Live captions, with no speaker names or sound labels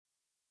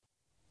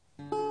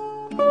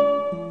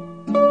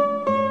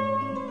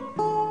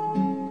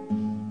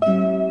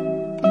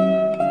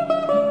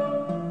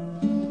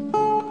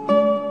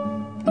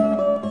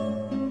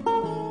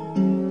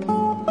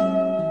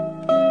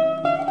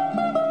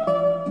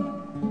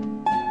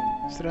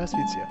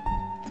Здравствуйте.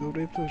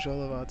 Добре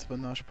пожаловать в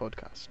наш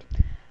подкаст.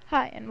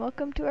 Hi, and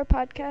welcome to our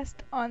podcast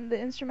on the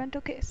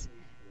instrumental case.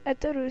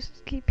 Это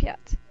русский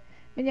пять.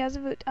 Меня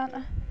зовут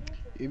Anna.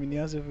 И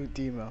меня зовут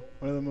Dima.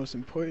 One of the most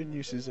important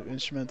uses of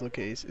instrumental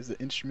case is the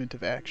instrument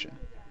of action.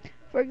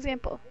 For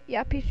example,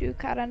 я пишу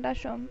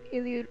карандашом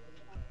или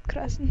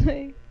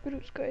красной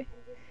ручкой.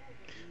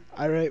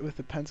 I write with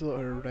a pencil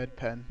or a red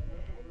pen.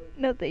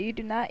 Note that you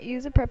do not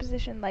use a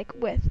preposition like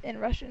with in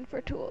Russian for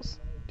tools.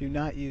 Do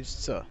not use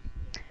 "с".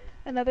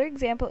 Another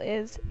example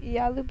is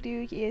я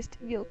люблю есть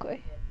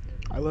вилкой.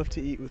 I love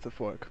to eat with a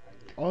fork.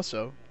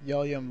 Also,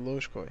 я ем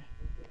ложкой.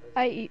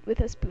 I eat with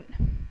a spoon.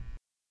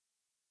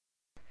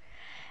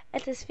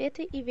 Это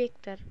Sveta и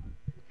Victor.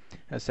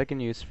 A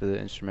second use for the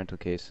instrumental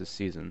case is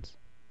seasons.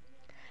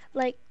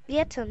 Like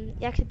летом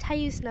я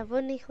катаюсь на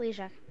водных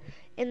лыжах.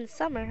 In the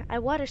summer I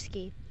water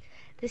ski.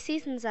 The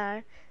seasons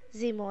are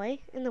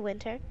зимой in the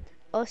winter,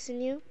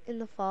 осенью in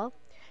the fall,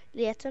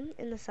 летом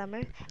in the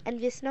summer, and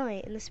весной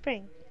in the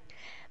spring.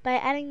 By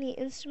adding the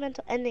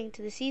instrumental ending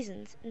to the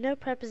seasons, no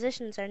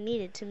prepositions are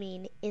needed to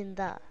mean in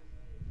the.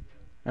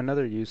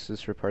 Another use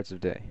is for parts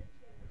of day.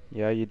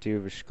 Я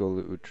иду в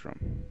школу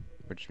утром,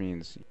 which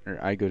means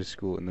I go to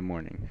school in the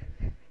morning.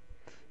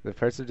 The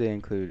parts of day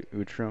include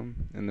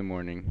утром in the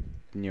morning,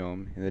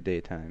 днем in the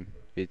daytime,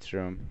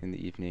 вечером in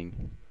the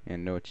evening,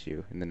 and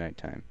ночью in the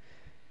nighttime.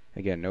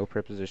 Again, no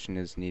preposition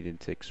is needed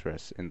to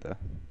express in the.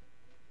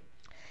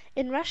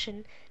 In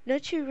Russian,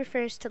 ночью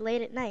refers to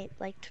late at night,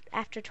 like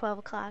after 12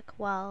 o'clock,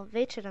 while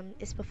вечером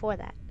is before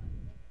that.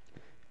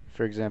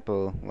 For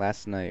example,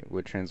 last night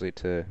would translate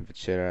to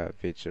вчера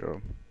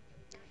вечером.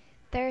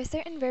 There are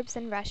certain verbs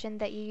in Russian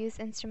that you use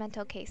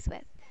instrumental case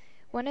with.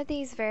 One of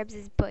these verbs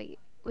is быть,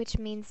 which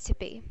means to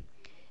be.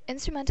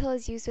 Instrumental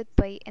is used with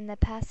быть in the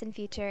past and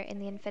future in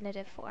the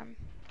infinitive form.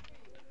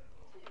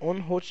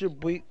 Он хочет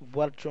быть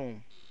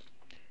врачом.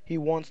 He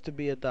wants to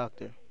be a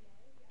doctor.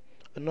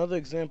 Another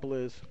example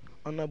is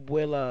Она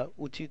была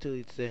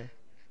учительницей.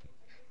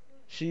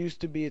 She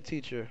used to be a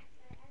teacher.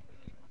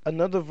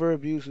 Another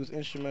verb used with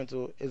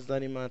instrumental is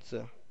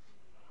заниматься.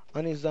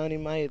 Она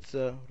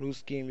занимается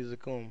русским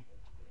языком.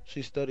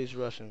 She studies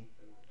Russian.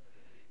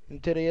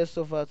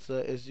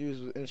 Интересоваться is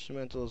used with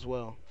instrumental as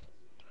well.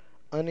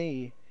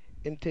 Они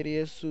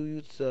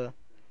интересуются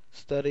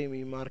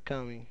старыми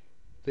марками.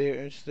 They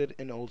are interested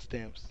in old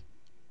stamps.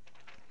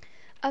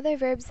 Other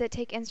verbs that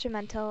take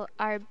instrumental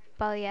are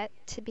болеть,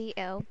 to be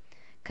ill,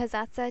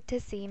 казаться, to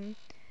seem,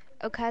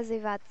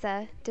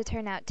 оказываться, to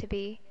turn out to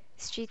be,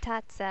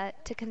 считаться,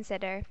 to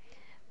consider,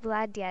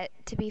 владеть,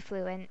 to be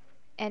fluent,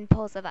 and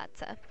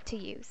пользоваться, to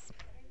use.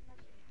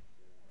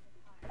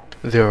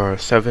 There are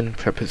 7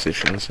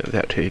 prepositions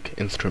that take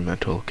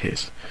instrumental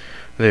case.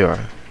 They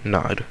are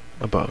nod,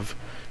 above,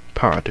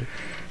 pod,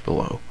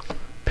 below,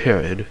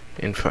 перед,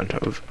 in front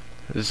of,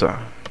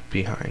 за,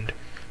 behind,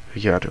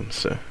 рядом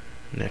с,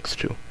 next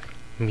to,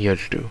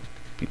 между,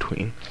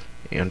 between,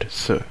 and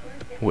с,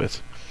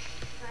 with.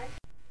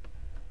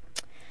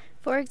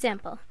 For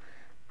example,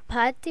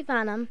 под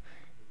диваном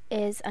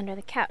is under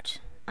the couch.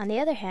 On the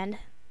other hand,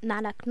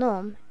 над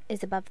окном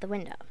is above the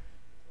window.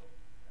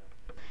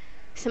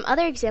 Some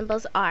other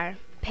examples are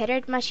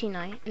перед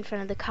машиной, in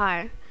front of the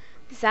car,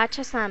 за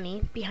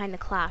часами, behind the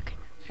clock,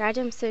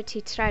 рядом с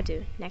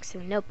тетрадью, next to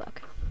the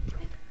notebook.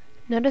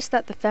 Notice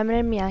that the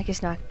feminine miyaki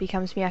snack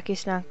becomes miyaki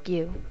snack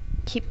you.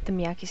 Keep the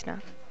miyaki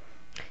snack.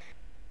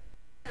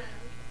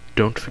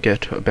 Don't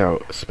forget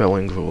about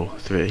spelling rule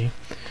 3.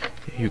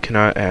 You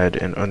cannot add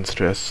an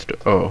unstressed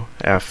o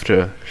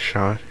after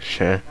sha,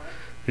 she,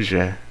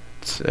 je,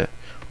 ts,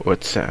 or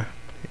ts.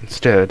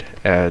 Instead,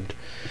 add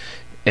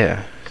e,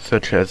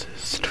 such as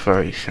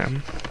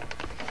stvarisham.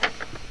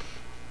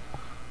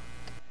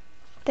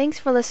 Thanks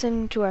for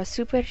listening to our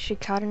Super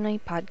Shikarny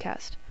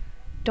podcast.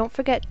 Don't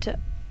forget to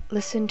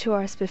listen to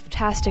our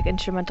spiftastic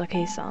instrumental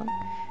case song.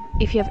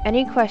 If you have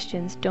any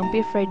questions, don't be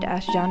afraid to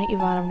ask Jana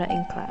Ivanovna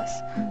in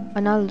class.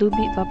 Она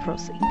любит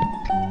вопросы.